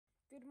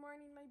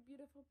morning, my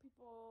beautiful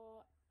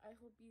people. I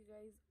hope you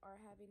guys are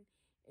having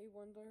a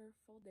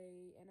wonderful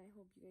day, and I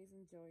hope you guys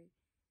enjoy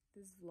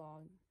this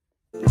vlog.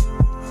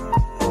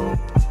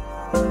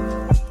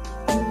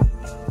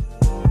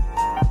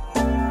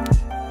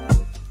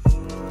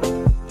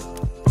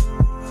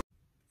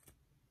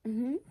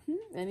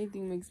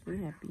 Anything makes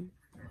me happy.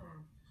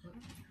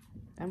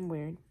 I'm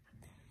weird.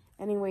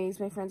 Anyways,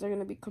 my friends are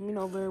gonna be coming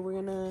over.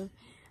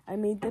 I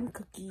made them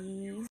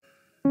cookies.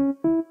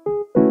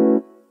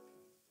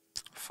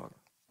 Fuck.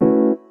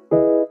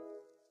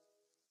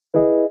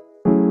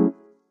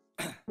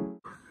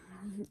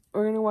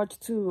 We're gonna watch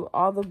To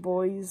All the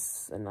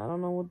Boys, and I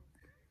don't know what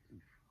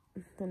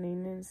the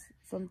name is.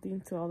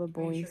 Something To All the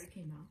Boys. Sure it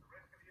came out.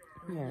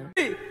 Yeah.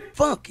 Hey,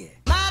 fuck it.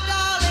 My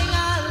darling,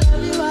 I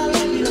love you, I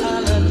love you, I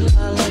love you,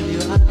 I love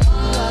you, I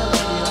love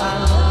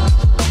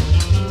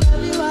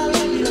you, I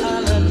love you, I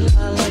love you,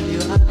 I love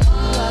you, I love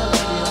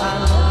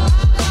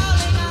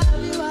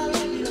you, I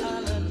love you, I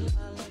love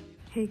you.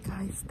 Hey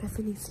guys,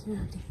 Stephanie's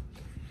here.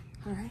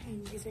 Alright, and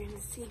you guys are gonna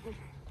see her.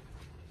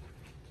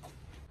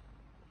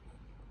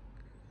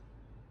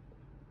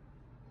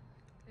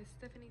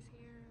 Stephanie's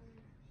here.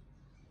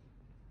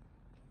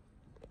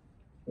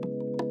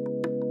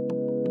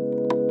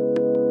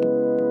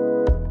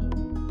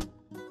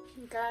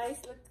 Guys,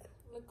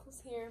 look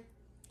who's here.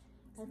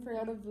 I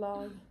forgot to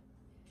vlog.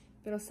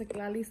 Pero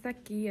Xitlali está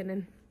aquí, and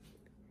then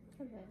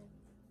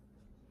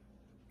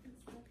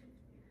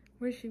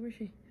where's she? Oh,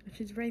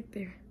 she's right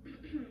there.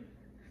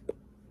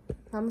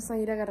 Vamos a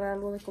ir a agarrar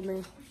algo de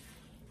comer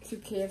to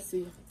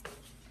KFC.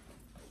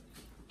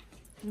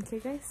 Okay,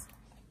 guys?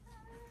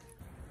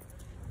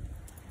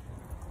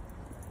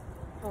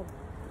 Oh.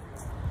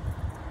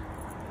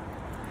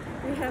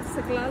 We have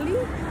Xitlali,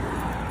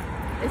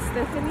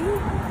 Stephanie,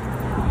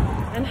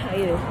 and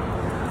Heidi.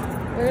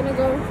 We're gonna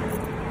go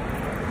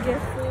get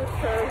food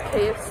from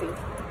KFC.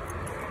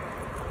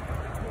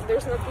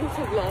 There's nothing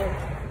to vlog.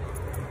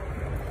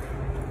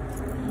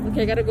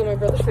 Okay, I gotta go. My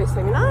brother's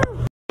FaceTiming. Ah!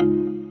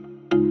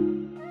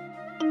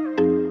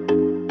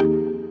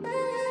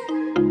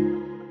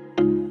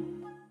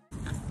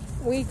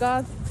 We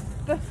got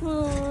the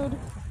food.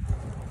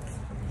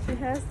 She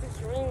has the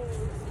drink.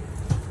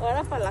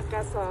 Ahora para la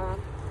casa.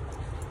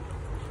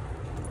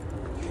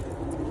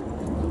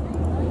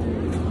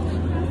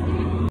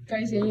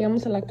 Guys, ya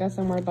llegamos a la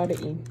casa. We're about to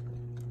eat.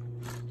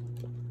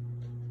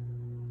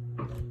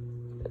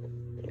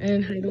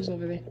 And Heido's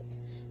over there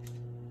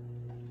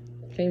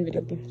playing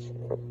video games.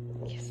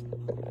 Yes.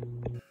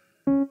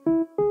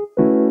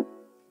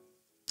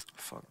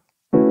 Fuck.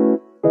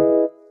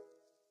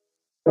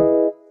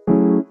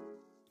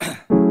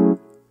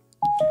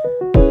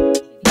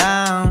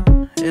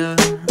 Down, yeah.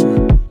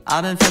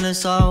 I've been feeling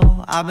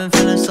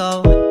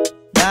so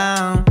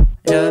down,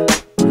 yeah.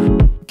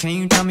 Can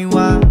you tell me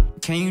why?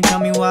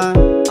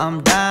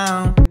 I'm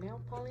down? Nail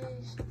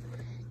polish.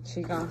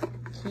 She got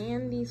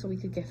candy so we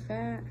could get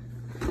fat.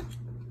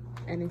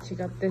 And then she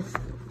got this.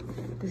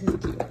 This is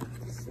cute.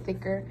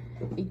 Sticker.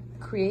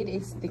 Create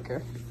a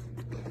sticker.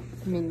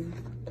 Mini.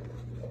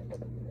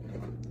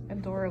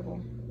 Adorable.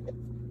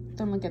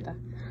 Don't look at that.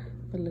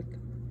 But look.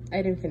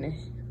 I didn't finish.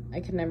 I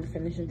could never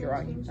finish a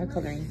drawing. A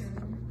coloring.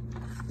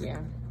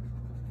 Yeah.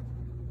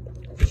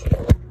 I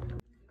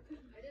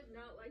did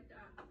not like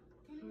that.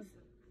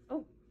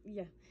 Oh,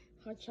 yeah.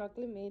 Hot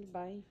chocolate made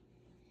by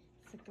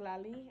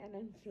Xitlali, and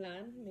then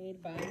flan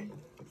made by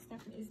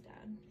Stephanie's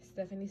dad.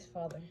 Stephanie's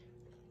father.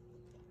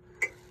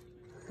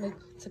 Look,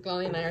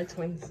 Xitlali and I are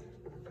twins.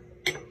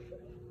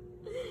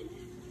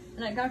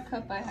 And I got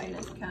cut by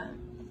Heine's cat.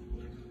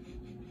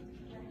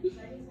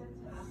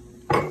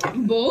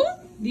 Both?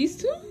 These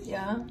two?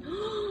 Yeah.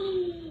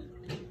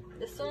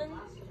 This one?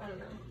 I don't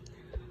know.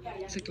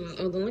 Xitlali.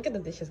 Oh, don't look at the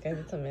dishes, guys.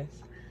 It's a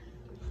mess.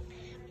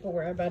 But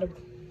we're about to...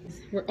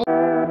 We're... Oh.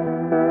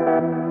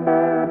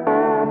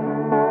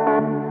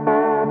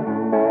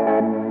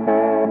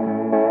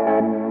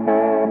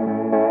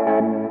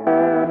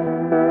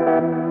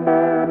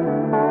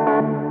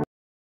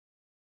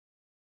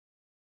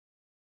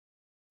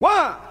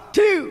 One,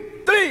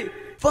 two, three,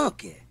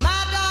 fuck it.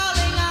 My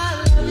darling,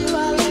 I love you,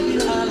 I love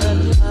you, I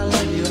love you, I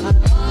love you, I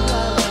love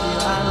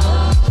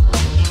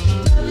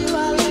you,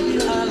 I love you,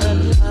 I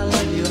love you, I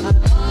love you, I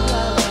love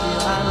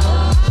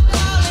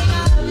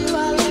you,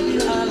 I love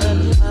you, I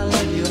love you, I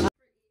love you.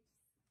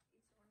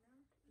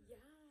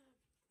 Yeah.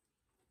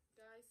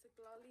 Guys,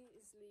 Xitlali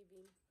is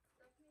leaving.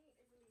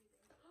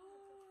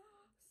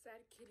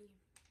 Sad kitty.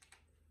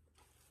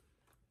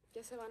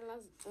 Ya se van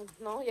las...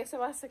 No, ya se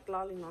va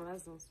Xitlali, no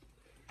las dos.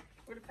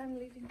 What if I'm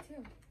leaving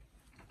too?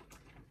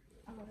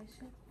 Oh, I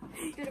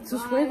should.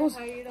 Sus juegos.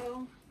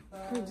 Heido.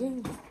 Her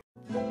games.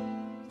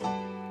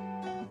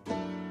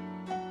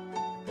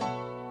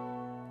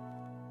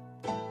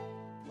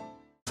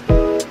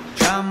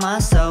 Drown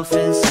myself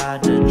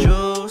inside the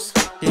jewel.